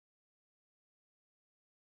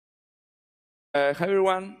Hi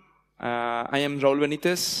everyone, I am Raul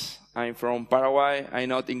Benitez. I'm from Paraguay. I'm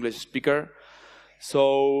not English speaker.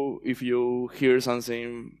 So if you hear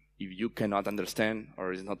something, if you cannot understand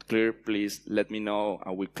or is not clear, please let me know.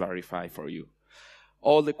 I will clarify for you.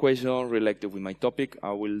 All the questions related with my topic,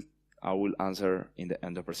 I will answer in the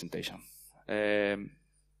end of presentation. I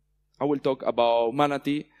will talk about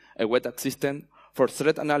ManaTI, a web assistant for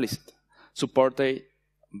threat analysis supported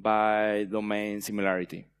by domain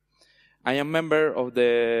Similarity. I am member of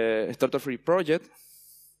the Starter-Free project.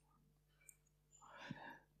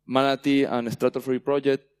 ManaTI and Starter-Free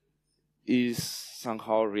project is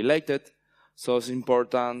somehow related, so it's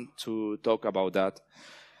important to talk about that.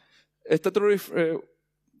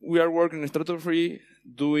 We are working in Starter-Free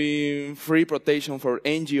doing free protection for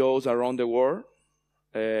NGOs around the world,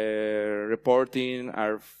 reporting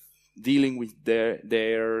or dealing with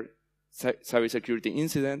their cybersecurity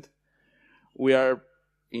incident. We are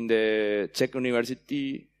in the Czech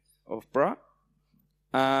University of Prague,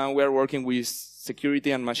 and we are working with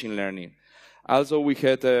security and machine learning. Also, we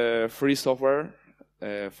had a free software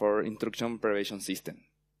for intrusion prevention system.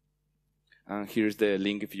 And here's the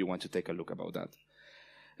link if you want to take a look about that.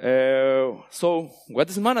 So, what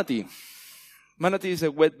is ManaTI? ManaTI is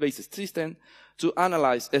a web-based system to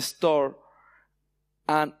analyze, store,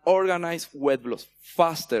 and organize web logs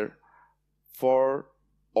faster for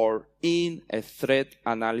or in a threat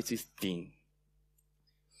analysis team.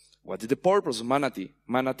 What is the purpose of ManaTI?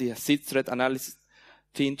 ManaTI assists threat analysis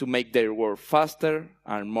team to make their work faster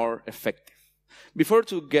and more effective. Before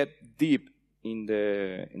to get deep in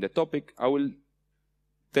the topic, I will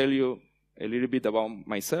tell you a little bit about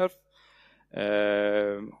myself.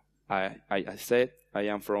 I said I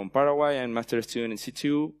am from Paraguay. I'm a master student in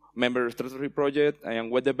CTU, member of the Starter-Free project. I am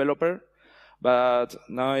web developer. But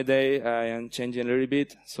nowadays, I am changing a little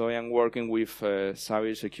bit, so I am working with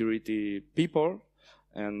cybersecurity people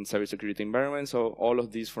and cybersecurity environment, so all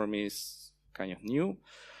of this for me is kind of new.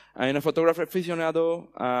 I'm a photographer aficionado.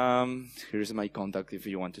 Here's my contact if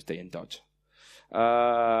you want to stay in touch.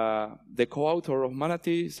 The co-author of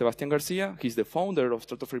ManaTI, Sebastián Garcia, he's the founder of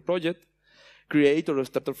Starter-Free project, creator of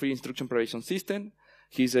Starter-Free instruction prevention system.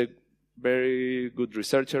 He's a very good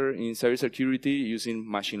researcher in cybersecurity using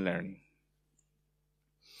machine learning.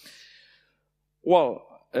 Well,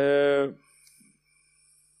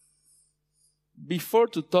 before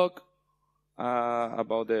to talk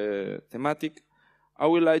about the thematic, I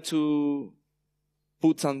would like to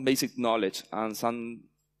put some basic knowledge and some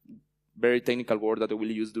very technical words that I will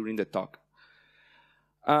use during the talk.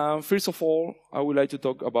 First of all, I would like to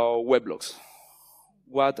talk about weblogs.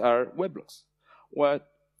 What are weblogs? Well,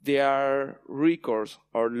 they are records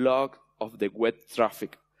or log of the web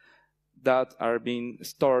traffic that are being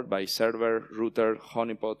stored by server, router,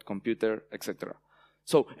 honeypot, computer, etc.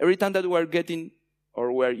 So every time that we are getting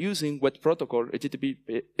or we are using web protocol,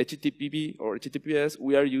 HTTP or HTTPS,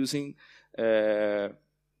 we are using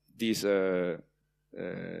this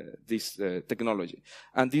technology.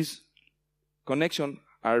 And these connections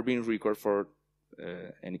are being recorded for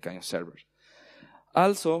any kind of server.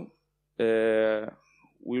 Also,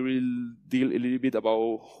 we will deal a little bit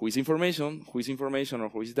about who is information or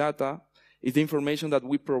who is data. It's the information that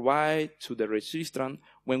we provide to the registrant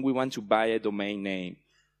when we want to buy a domain name.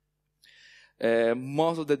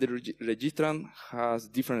 Most of the registrant has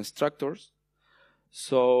different structures,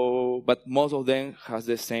 but most of them has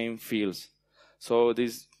the same fields. So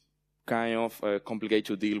this kind of complicated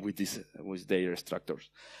to deal with their structures.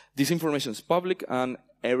 This information is public and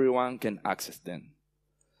everyone can access them.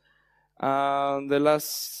 The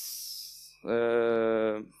last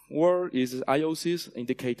word is IOCs,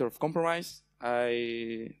 indicator of compromise.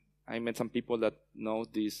 I met some people that know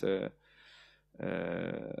this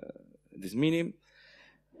meaning.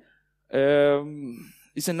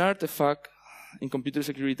 It's an artifact in computer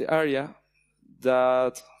security area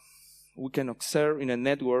that we can observe in a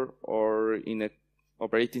network or in an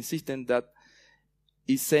operating system that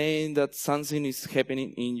is saying that something is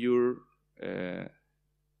happening in your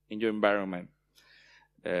environment.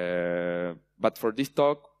 But for this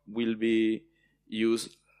talk, will be use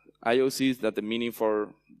IOCs, that the meaning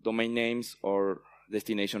for domain names or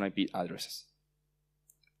destination IP addresses.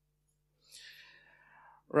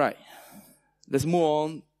 Right. Let's move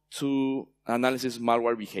on to analysis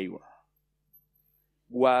malware behavior.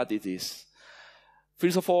 What it is.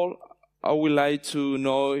 First of all, I would like to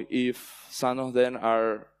know if some of them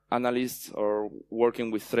are analysts or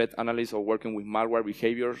working with threat analysts or working with malware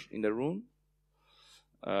behaviors in the room.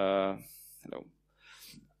 Hello.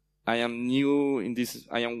 I am new in this.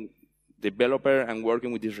 I am developer and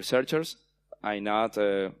working with these researchers. I'm not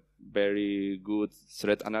very good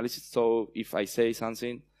threat analysis. So if I say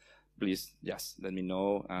something, please just let me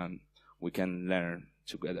know and we can learn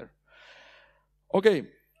together. Okay,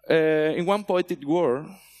 in one poetic word,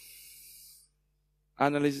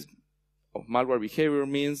 analysis of malware behavior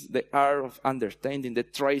means the art of understanding the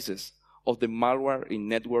traces of the malware in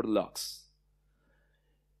network logs.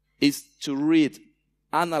 It's to read,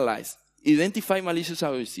 analyze, identify malicious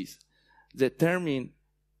IOCs, determine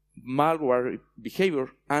malware behavior,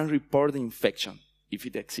 and report the infection if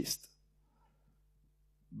it exists.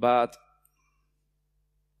 But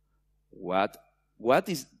what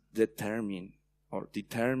is determine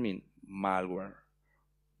malware?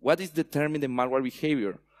 What is determine the malware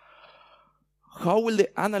behavior? How will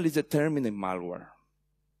the analyst determine the malware?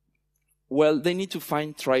 Well, they need to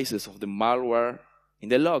find traces of the malware in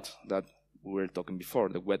the logs that we were talking before,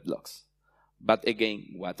 the web logs. But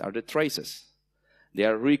again, what are the traces? They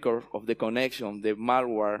are record of the connection of the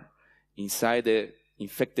malware inside the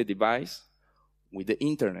infected device with the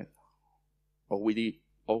internet or with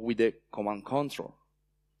the command control.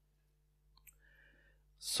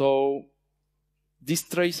 So these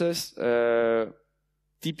traces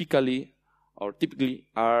typically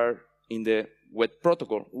are in the web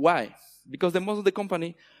protocol. Why? Because most of the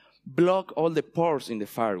company block all the ports in the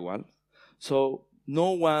firewall, so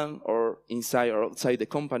no one or inside or outside the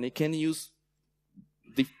company can use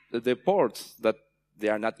the ports that they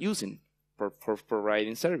are not using for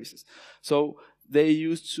providing services. So they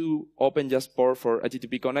used to open just port for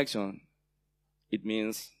HTTP connection. It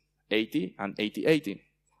means 80 and 8080.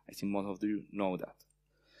 I think most of you know that.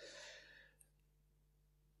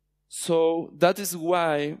 So that is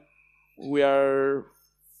why we are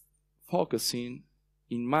focusing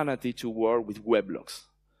in ManaTI to work with weblogs,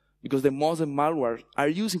 because the most malware are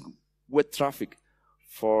using web traffic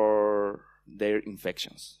for their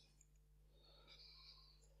infections.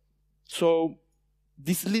 So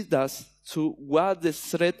this leads us to what the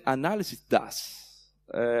threat analysis does.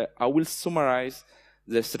 I will summarize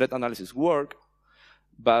the threat analysis work,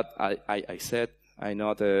 but I said I'm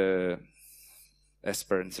not an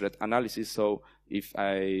expert in threat analysis, so if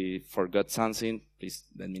I forgot something, please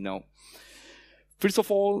let me know. First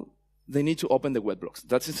of all, they need to open the weblogs.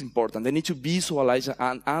 That is important. They need to visualize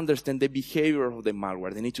and understand the behavior of the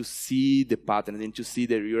malware. They need to see the pattern. They need to see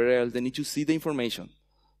the URL. They need to see the information.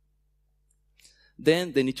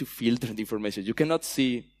 Then they need to filter the information. You cannot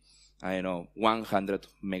see, 100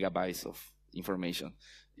 megabytes of information.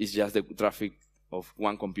 It's just the traffic of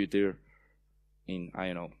one computer in,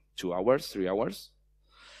 2 hours, 3 hours.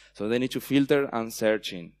 So they need to filter and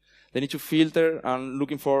searching. They need to filter and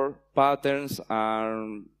looking for patterns,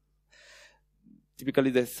 and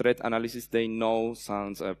typically the threat analysis, they know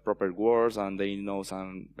some proper words and they know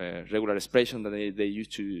some regular expression that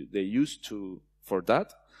they use to for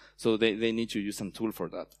that. So they need to use some tool for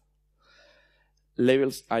that.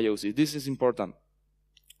 Labels IOCs. This is important.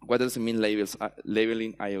 What does it mean,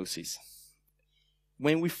 labeling IOCs?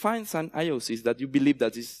 When we find some IOCs that you believe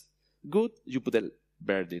that is good, you put a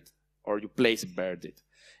verdict, or you place a verdict.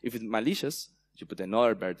 If it's malicious, you put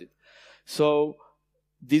another verdict. So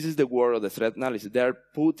this is the work of the threat analysis. They are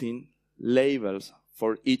putting labels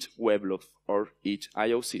for each weblog or each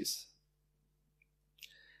IOCs.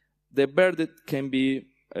 The verdict can be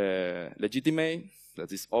legitimate,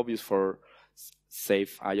 that is obvious for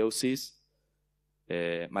safe IOCs,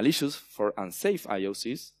 malicious for unsafe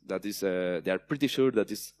IOCs, that is, they are pretty sure that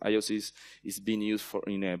this IOCs is being used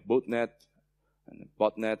in a botnet,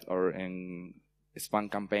 or in spam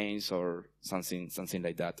campaigns or something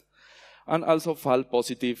like that. And also false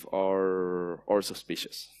positive or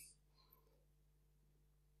suspicious.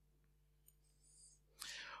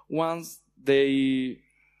 Once they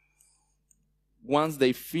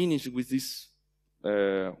finish with this,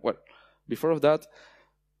 before of that,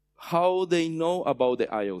 how they know about the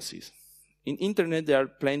IOCs. In internet, there are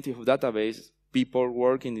plenty of database, people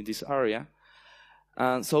working in this area,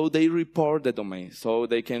 and so they report the domain. So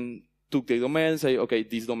they can take the domain and say, okay,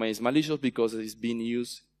 this domain is malicious because it's being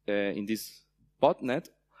used in this botnet,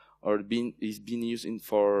 or is being used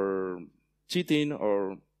for cheating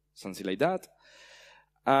or something like that.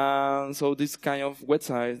 And so this kind of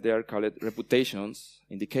websites, they are called reputations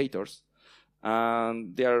indicators.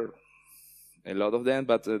 And there are a lot of them,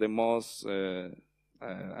 but the most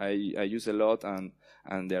I use a lot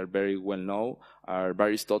and they are very well known are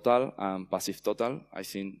Various Total and Passive Total. I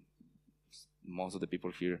think most of the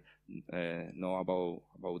people here know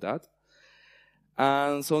about that.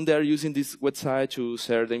 And so they are using this website to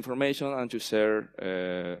share the information and to share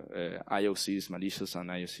IOCs malicious and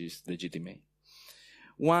IOCs legitimate.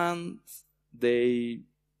 Once they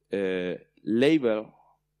label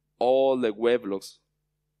all the weblogs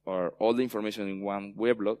or all the information in one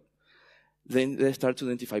weblog, then they start to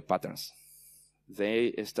identify patterns.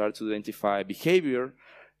 They start to identify behavior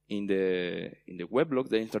in the weblog.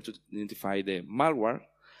 They start to identify the malware.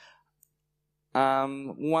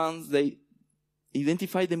 Once they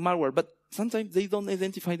identify the malware, but sometimes they don't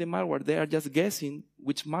identify the malware. They are just guessing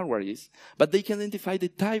which malware is, but they can identify the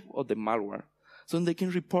type of the malware, so they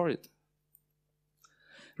can report it.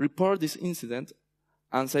 Report this incident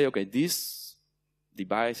and say, okay, this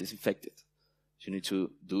device is infected. You need to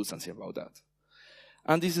do something about that.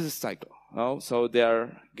 And this is a cycle. So they are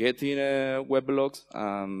getting weblogs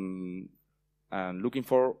and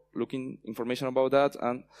looking information about that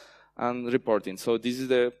and reporting. So this is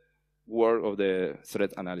the work of the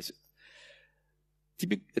threat analysis.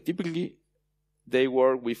 Typically, they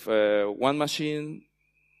work with one machine,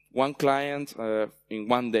 one client in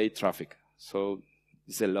one day traffic. So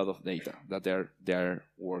it's a lot of data that they're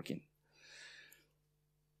working.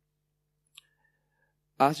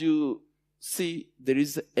 As you see, there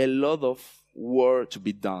is a lot of work to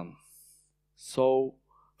be done. So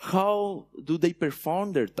how do they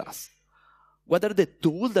perform their tasks? What are the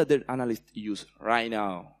tools that the analysts use right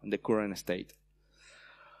now in the current state?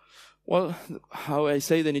 Well, how I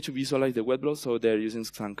say, they need to visualize the weblog, so they're using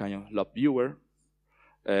some kind of log viewer,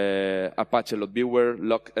 Apache log viewer,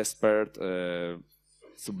 log expert,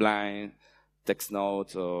 Sublime, text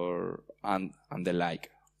notes, and the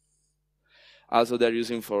like. Also, they're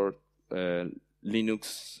using for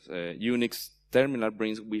Linux, Unix terminal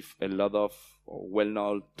brings with a lot of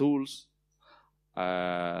well-known tools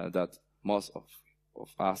that most of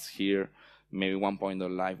us here, maybe one point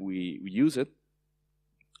of life, we use it,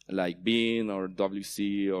 like Bean or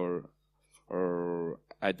WC or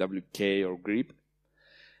IWK or grep.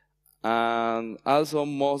 And also,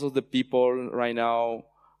 most of the people right now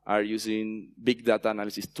are using big data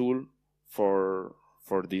analysis tool for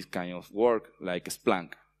this kind of work, like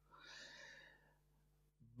Splunk.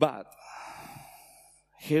 But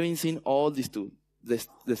having seen all these tools,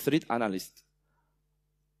 the threat analysts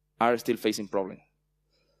are still facing problems,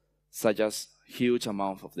 such as huge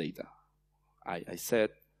amounts of data. I said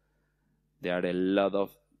there are a lot of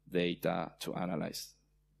data to analyze.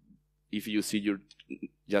 If you see your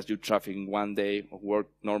traffic in one day of work,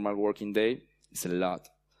 normal working day, it's a lot.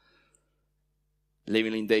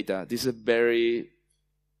 Labeling data, this is a very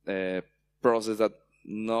process that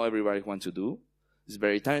not everybody wants to do. It's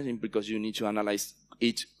very tiring because you need to analyze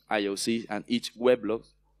each IOC and each weblog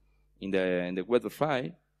in the web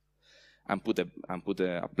file and put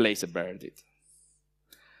a place a verdict.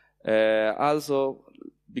 Also,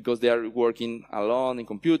 because they are working alone in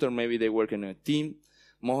computer, maybe they work in a team.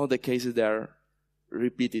 Most of the cases they are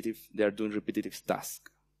repetitive. They are doing repetitive tasks.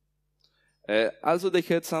 Also, they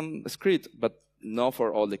had some script, but not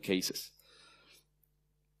for all the cases.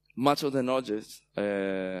 Much of the knowledge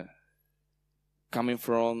coming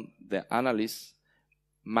from the analysts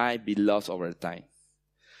might be lost over time.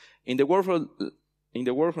 In the workflow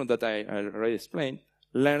that I already explained,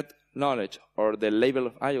 learned knowledge or the label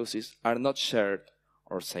of IOCs are not shared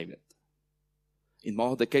or saved. In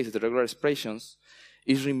most of the cases, the regular expressions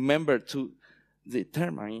is remembered to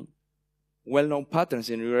determine well-known patterns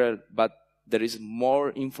in URL, but there is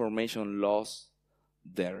more information lost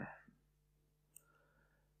there.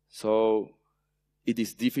 So it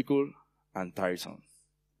is difficult and tiresome.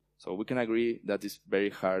 So we can agree that it's very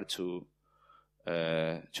hard to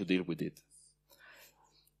deal with it.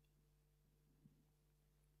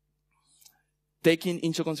 Taking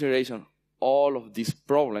into consideration all of these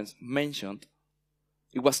problems mentioned,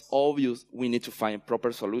 it was obvious we need to find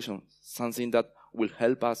proper solutions, something that will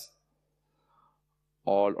help us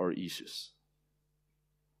all our issues.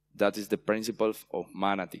 That is the principle of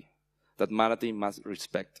ManaTI, that ManaTI must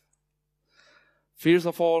respect. First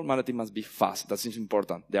of all, ManaTI must be fast. That is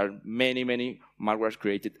important. There are many, many malwares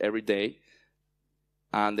created every day,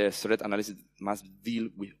 and the threat analysis must deal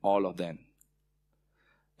with all of them.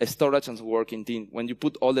 A storage and working team. When you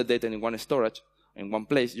put all the data in one storage, in one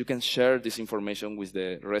place, you can share this information with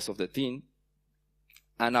the rest of the team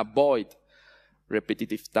and avoid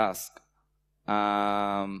repetitive tasks,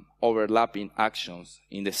 overlapping actions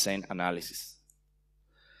in the same analysis.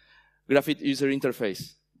 Graphic user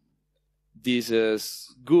interface. This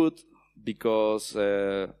is good because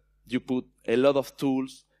you put a lot of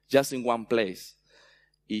tools just in one place.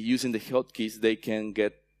 Using the hotkeys, they can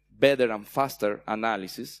get better and faster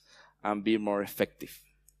analysis and be more effective.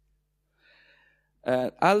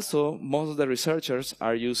 Also, most of the researchers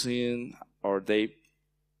are using, or they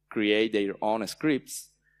create their own scripts.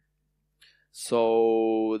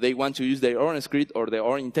 So they want to use their own script or their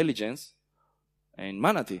own intelligence in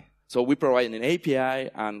ManaTI. So we provide an API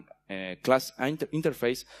and a class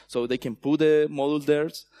interface so they can put the module there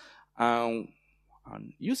and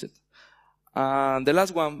use it. And the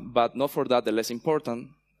last one, but not for that, the less important,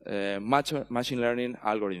 machine learning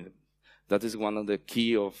algorithm. That is one of the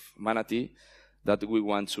key of ManaTI that we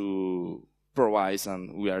want to provide,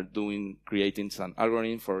 and we are creating some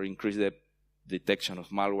algorithm for increase the detection of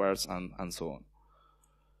malwares and so on.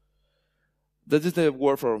 That is the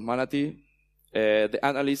work for ManaTI. The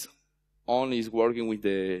analyst only is working with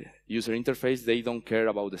the user interface. They don't care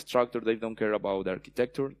about the structure. They don't care about the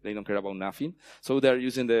architecture. They don't care about nothing. So they're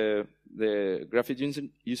using the graphic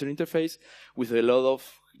user interface with a lot of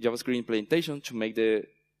JavaScript implementation to make the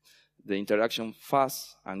interaction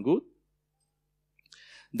fast and good.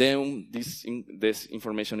 Then this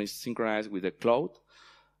information is synchronized with the cloud.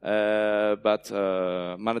 But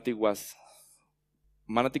ManaTI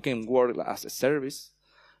can work as a service,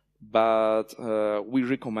 but we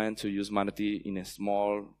recommend to use ManaTI in a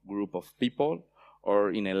small group of people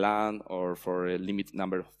or in a LAN or for a limited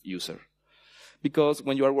number of users. Because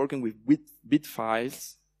when you are working with bit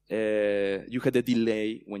files, you have a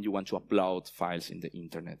delay when you want to upload files in the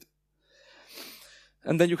internet.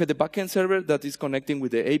 And then you have the backend server that is connecting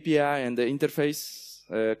with the API and the interface,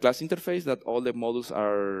 class interface that all the modules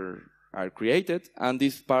are created. And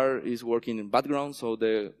this part is working in background. So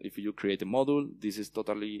if you create a module, this is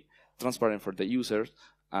totally transparent for the users,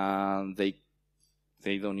 and they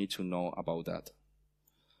don't need to know about that.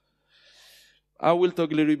 I will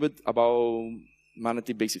talk a little bit about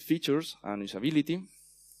ManaTI basic features and usability.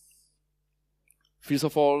 First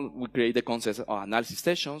of all, we create the concept of analysis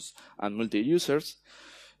sessions and multi-users.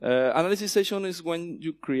 Analysis session is when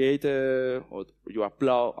you create or you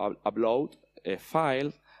upload a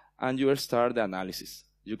file and you start the analysis.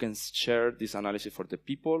 You can share this analysis for the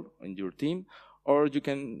people in your team, or you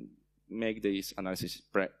can make this analysis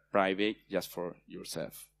private just for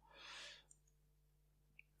yourself.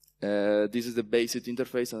 This is the basic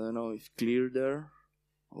interface. I don't know if it's clear there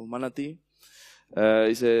of ManaTI.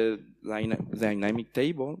 It's a dynamic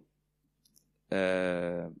table.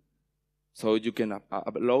 So you can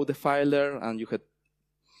upload the file there, and you have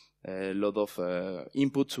a lot of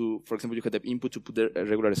input to, for example, you have the input to put the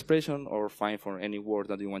regular expression or find for any word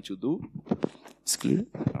that you want to do. It's clear?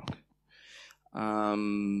 Okay.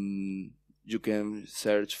 You can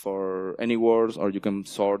search for any words, or you can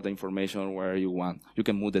sort the information where you want. You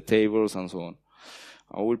can move the tables and so on.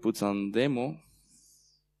 I will put some demo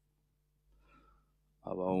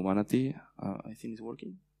about ManaTI. I think it's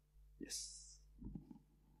working. Yes.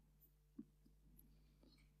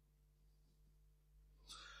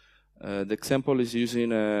 The example is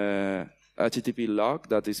using a HTTP log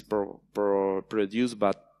that is produced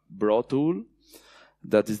by Bro tool.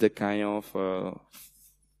 That is the kind of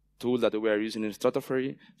tool that we are using in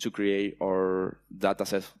Stratosphere to create our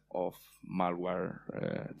dataset of malware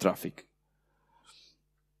traffic.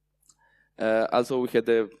 Also, we had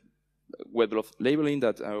the weblog labeling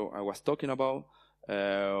that I was talking about.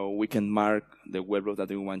 We can mark the weblog that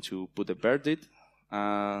we want to put a verdict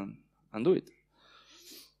and do it.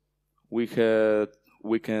 We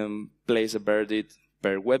can place a verdict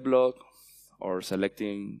per weblog or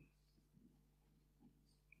selecting.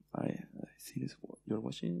 I think it's what you're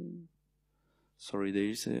watching. Sorry, there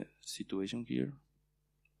is a situation here.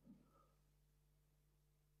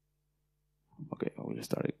 Okay, I will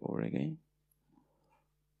start it over again.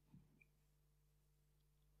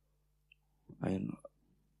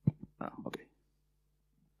 Okay.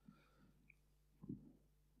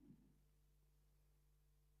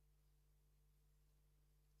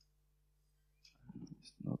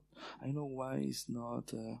 It's not. I know why it's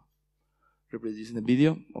not reproducing the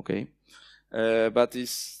video. Okay, but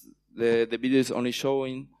the video is only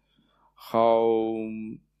showing how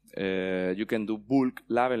you can do bulk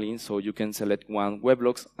labeling. So you can select one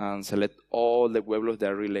weblog and select all the weblogs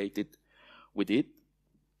that are related with it.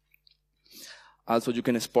 Also, you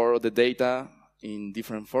can export the data in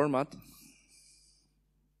different format.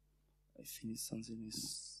 I think something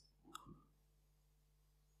is.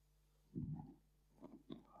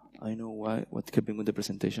 I know why. What's happening with the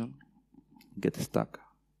presentation? Get stuck.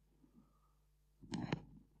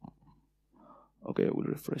 Okay, I will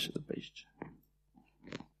refresh the page.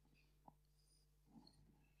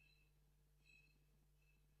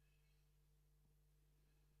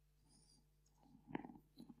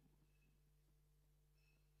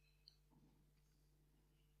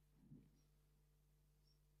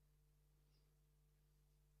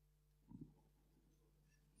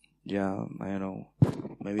 Yeah, I don't know.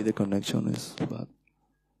 Maybe the connection is bad.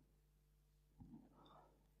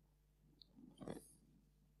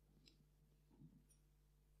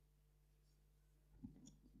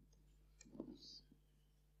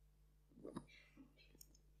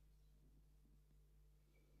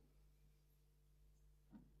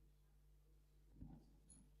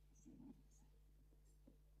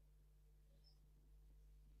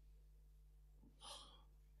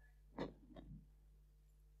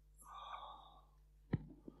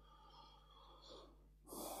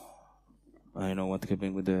 I know what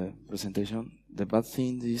happened with the presentation. The bad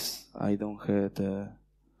thing is I don't have the...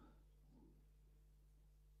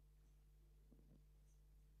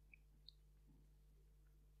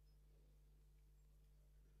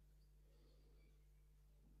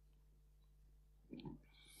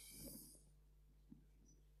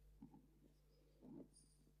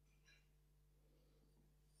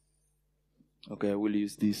 Okay, I will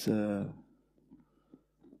use this. I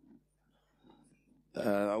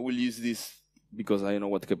will use this because I know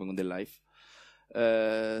what happened in the live.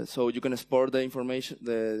 So you can export the information,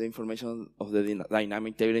 the information of the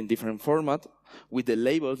dynamic table in different format with the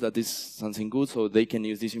labels. That is something good. So they can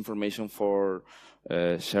use this information for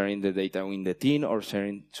sharing the data in the team or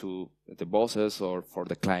sharing to the bosses or for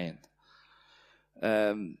the client.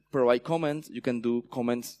 Provide comments. You can do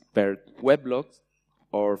comments per weblog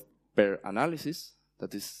or per analysis.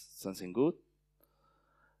 That is something good.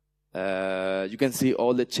 You can see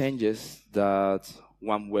all the changes that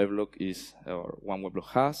one weblog is or one weblog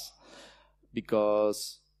has,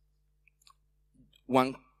 because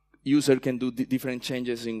one user can do different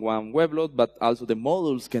changes in one weblog, but also the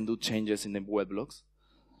modules can do changes in the weblogs.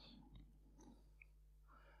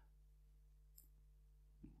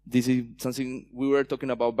 This is something we were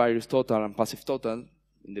talking about, virus total and passive total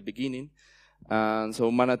in the beginning. And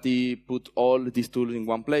so ManaTI put all these tools in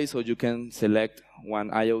one place, so you can select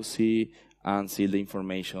one IOC and see the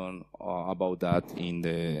information about that in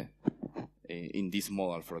this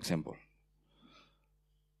model, for example.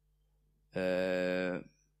 In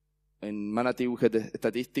ManaTI, we had the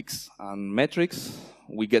statistics and metrics.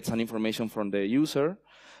 We get some information from the user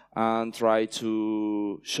and try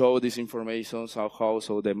to show this information somehow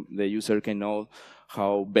so the user can know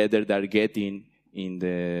how better they're getting in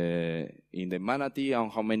the ManaTI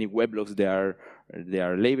and how many weblogs they are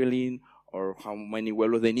labeling, or how many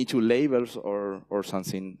weblogs they need to label, or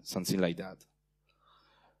something like that.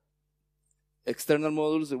 External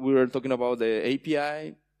modules, we were talking about the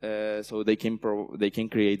API, so they can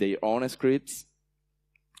create their own scripts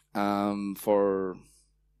for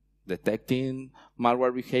detecting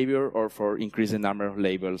malware behavior or for increasing the number of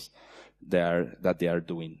labels that they are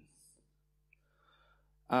doing.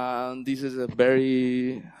 And this is a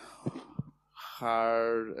very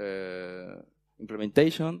hard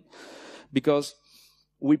implementation, because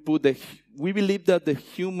we believe that the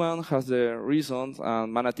human has the reasons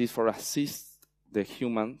and ManaTI is for assist the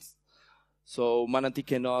humans. So ManaTI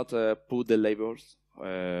cannot put the labels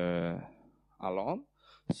alone.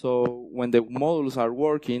 So when the modules are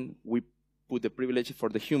working, we put the privilege for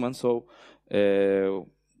the human. So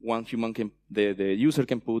one human the user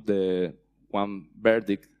can put the one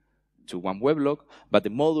verdict to one weblog, but the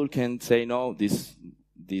module can say, no, this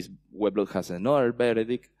weblog has another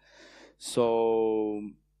verdict. So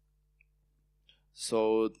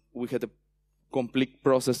we had a complete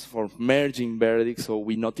process for merging verdicts, so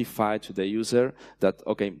we notify to the user that,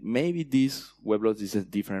 okay, maybe this weblog is a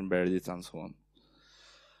different verdict, and so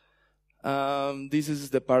on. This is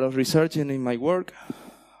the part of researching in my work.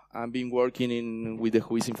 I've been working with the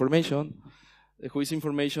whois information. The whois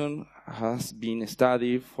information has been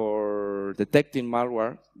studied for detecting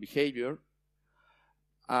malware behavior.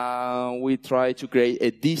 We try to create a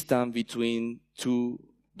distance between two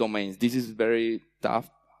domains. This is very tough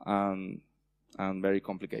and very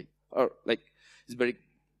complicated. It's very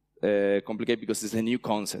complicated because it's a new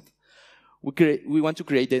concept. We want to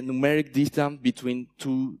create a numeric distance between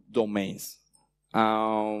two domains.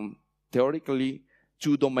 Theoretically,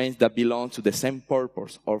 two domains that belong to the same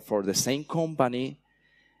purpose or for the same company,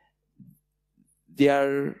 they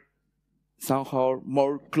are somehow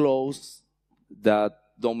more close than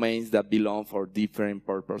domains that belong for different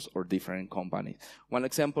purpose or different companies. One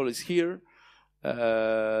example is here.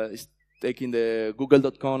 It's taking the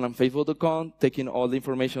google.com and facebook.com, taking all the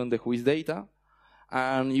information, the whois data,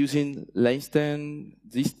 and using length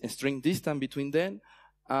string distance between them.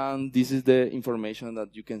 And this is the information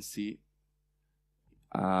that you can see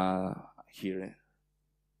here.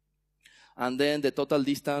 And then the total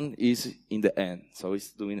distance is in the end. So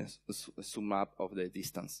it's doing a sum up of the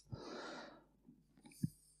distance.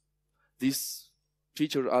 This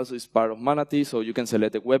feature also is part of ManaTI, so you can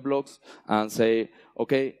select the weblogs and say,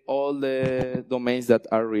 okay, all the domains that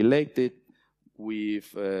are related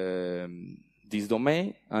with this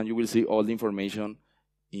domain, and you will see all the information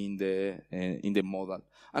in the model.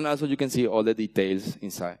 And also you can see all the details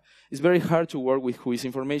inside. It's very hard to work with whois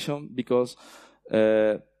information because,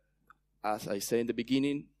 as I said in the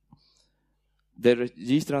beginning, the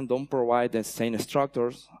registrant don't provide the same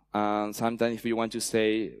structures, and sometimes if you want to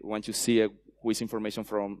see a whois information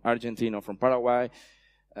from Argentina or from Paraguay,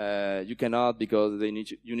 You cannot because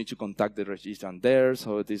you need to contact the registrant there,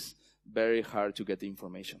 so it is very hard to get the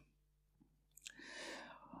information.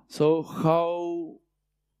 So how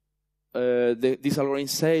these algorithms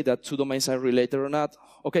say that two domains are related or not?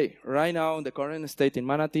 Okay, right now in the current state in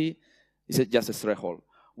ManaTI, it's just a threshold.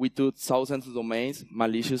 We took thousands of domains,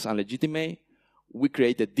 malicious and legitimate. We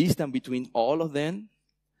create a distance between all of them,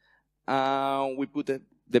 and we put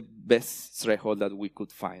the best threshold that we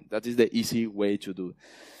could find. That is the easy way to do.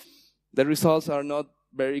 The results are not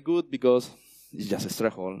very good because it's just a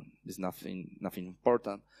threshold. It's nothing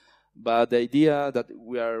important. But the idea that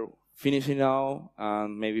we are finishing now,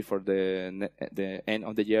 and maybe for the end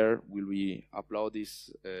of the year, will we upload this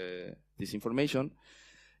information,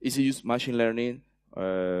 is to use machine learning,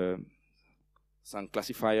 some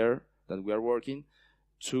classifier that we are working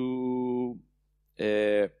to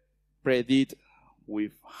predict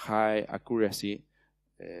with high accuracy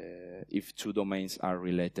if two domains are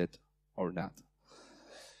related or not.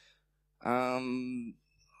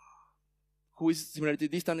 Who is similarity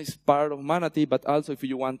distance is part of ManaTI, but also if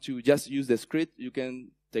you want to just use the script, you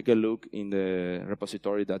can take a look in the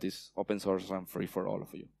repository that is open source and free for all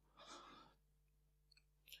of you.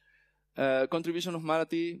 Contribution of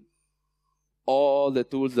ManaTI, all the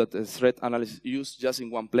tools that a threat analyst use just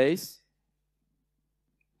in one place.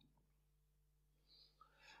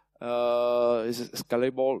 It's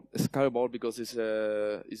scalable because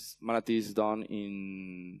ManaTI is done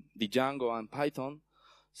in Django and Python.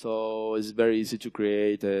 So it's very easy to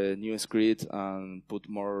create a new script and put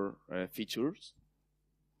more features.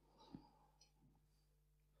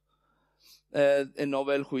 A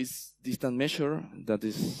novel who is distant measure, that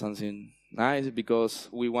is something nice because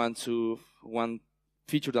one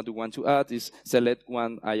feature that we want to add is select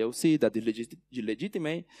one IOC that is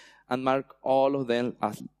legitimate and mark all of them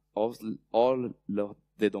as all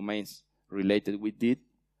the domains related with it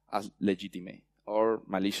as legitimate or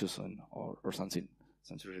malicious or something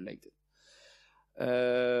related.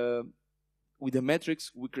 With the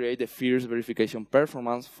metrics, we create a fierce verification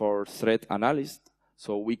performance for threat analysts,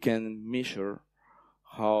 so we can measure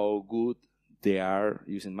how good they are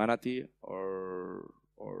using ManaTI or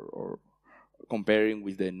comparing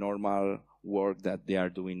with the normal work that they are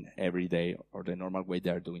doing every day or the normal way they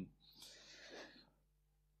are doing.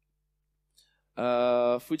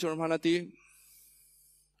 Future of ManaTI.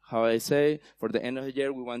 How I say, for the end of the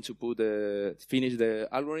year, we want to finish the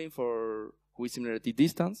algorithm for who is similarity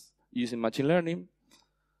distance using machine learning.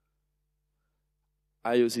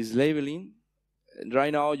 I use this labeling.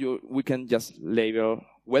 Right now, we can just label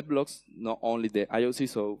web blocks, not only the IOC,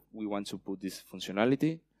 so we want to put this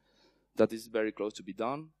functionality. That is very close to be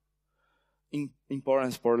done.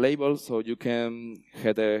 Importance for labels, so you can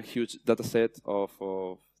have a huge data set of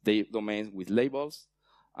the domains with labels.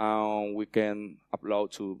 We can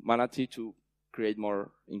upload to ManaTI to create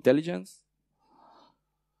more intelligence.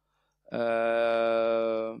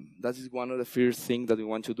 That is one of the first things that we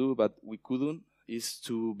want to do, but we couldn't, is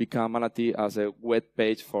to become ManaTI as a web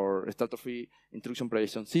page for a starter-free intrusion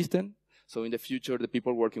prevention system. So in the future, the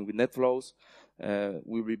people working with NetFlows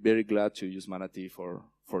will be very glad to use ManaTI for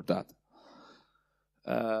that.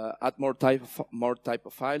 Add more type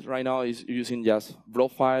of files. Right now is using just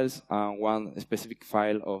blob files and one specific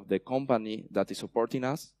file of the company that is supporting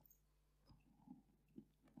us.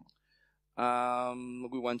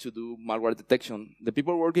 We want to do malware detection. The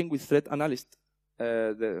people working with threat analyst,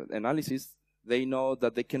 the analysis, they know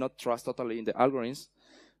that they cannot trust totally in the algorithms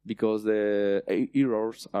because the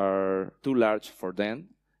errors are too large for them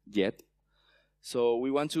yet. So we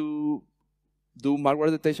want to do malware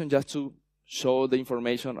detection just to show the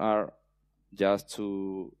information are just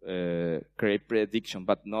to create prediction,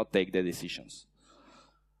 but not take the decisions.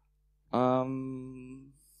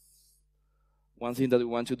 One thing that we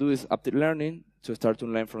want to do is active learning, to start to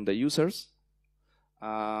learn from the users,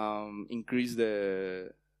 increase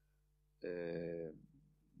the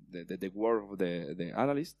work of the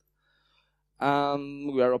analyst.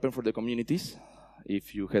 We are open for the communities.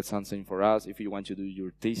 If you had something for us, if you want to do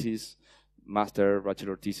your thesis, master,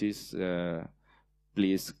 bachelor thesis,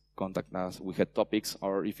 please contact us. We had topics,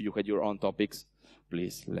 or if you had your own topics,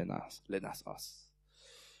 please let us ask.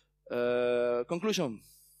 Conclusion.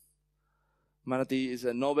 ManaTI is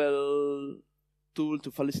a novel tool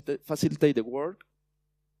to facilitate the work.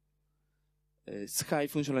 It's high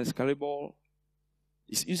functional and scalable.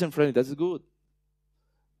 It's user-friendly, that's good.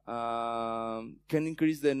 Can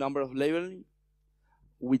increase the number of labeling.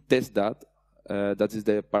 We test that. That is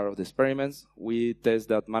the part of the experiments. We test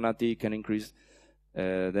that ManaTI can increase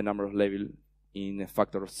the number of labels in a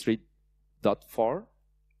factor of 3.4.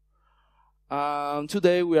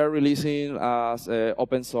 Today we are releasing as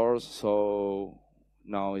open source, so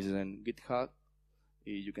now it's in GitHub.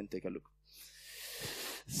 You can take a look.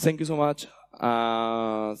 Thank you so much.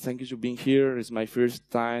 Thank you for being here. It's my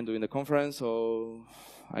first time doing the conference, so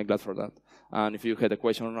I'm glad for that. And if you had a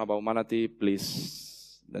question about ManaTI,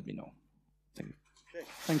 please let me know. Thank you. Okay.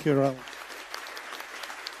 Thank you, Raul.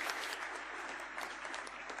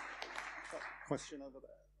 Question over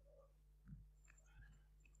there.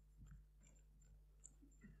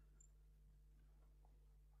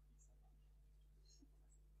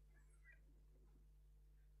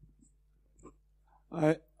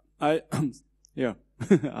 Yeah.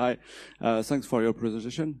 Thanks for your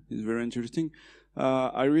presentation. It's very interesting.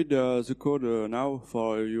 I read the code now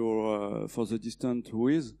for your for the distant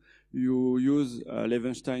with. You use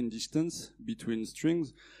Levenstein distance between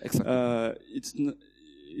strings. Exactly.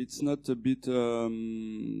 It's not a bit.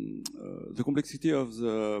 The complexity of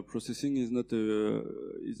the processing is not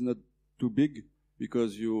too big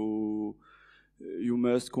because you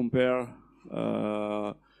must compare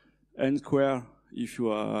n square if you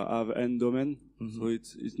have n domain. Mm-hmm. So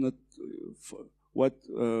it's not. What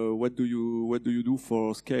do you do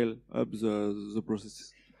for scale up the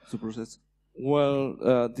process? Well,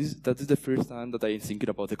 that is the first time that I'm thinking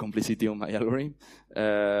about the complexity of my algorithm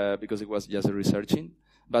because it was just researching.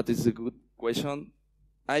 But it's a good question.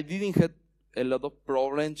 I didn't have a lot of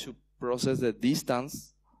problem to process the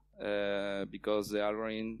distance because the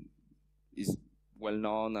algorithm is well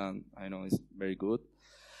known and I know it's very good.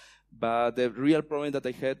 But the real problem that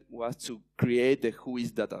I had was to create the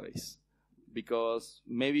whois database because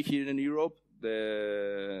maybe here in Europe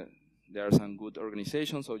there are some good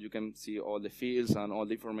organizations, so you can see all the fields and all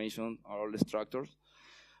the information, all the structures.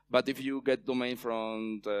 But if you get domain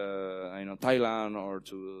from Thailand or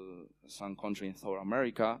to some country in South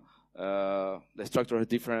America, the structure is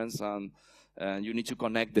different, and you need to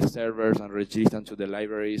connect the servers and register them to the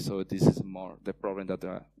library. So this is more the problem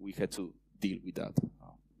that we had to deal with that.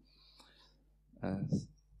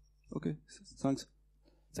 Okay, thanks.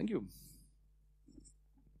 Thank you.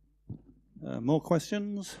 More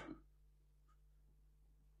questions?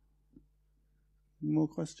 More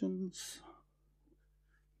questions?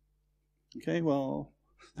 Okay, well,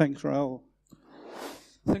 thanks, Raul.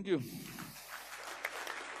 Thank you.